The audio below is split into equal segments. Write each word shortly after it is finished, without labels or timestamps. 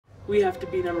we have to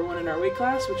be number 1 in our weight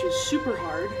class, which is super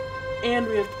hard, and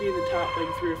we have to be in the top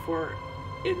like 3 or 4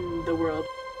 in the world.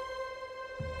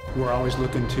 We're always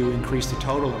looking to increase the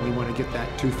total, and we want to get that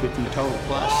 250 total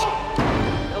plus.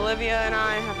 Olivia and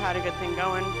I have had a good thing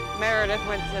going. Meredith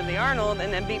went to the Arnold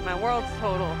and then beat my world's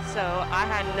total, so I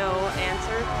had no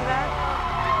answer to that.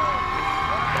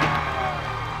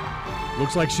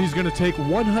 Looks like she's going to take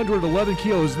 111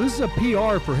 kilos. This is a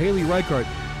PR for Haley Reichart.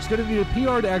 She's going to need a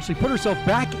PR to actually put herself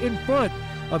back in front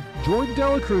of Jourdan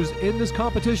Delacruz in this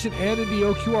competition and in the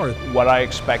OQR. What I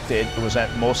expected was that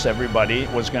most everybody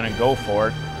was going to go for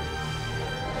it.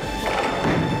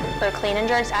 For clean and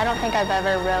jerks, I don't think I've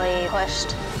ever really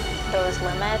pushed those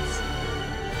limits.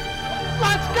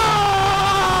 Let's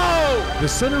go! The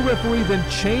center referee then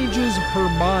changes her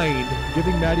mind,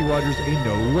 giving Mattie Rogers a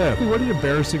no lift. What an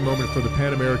embarrassing moment for the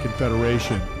Pan American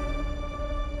Federation.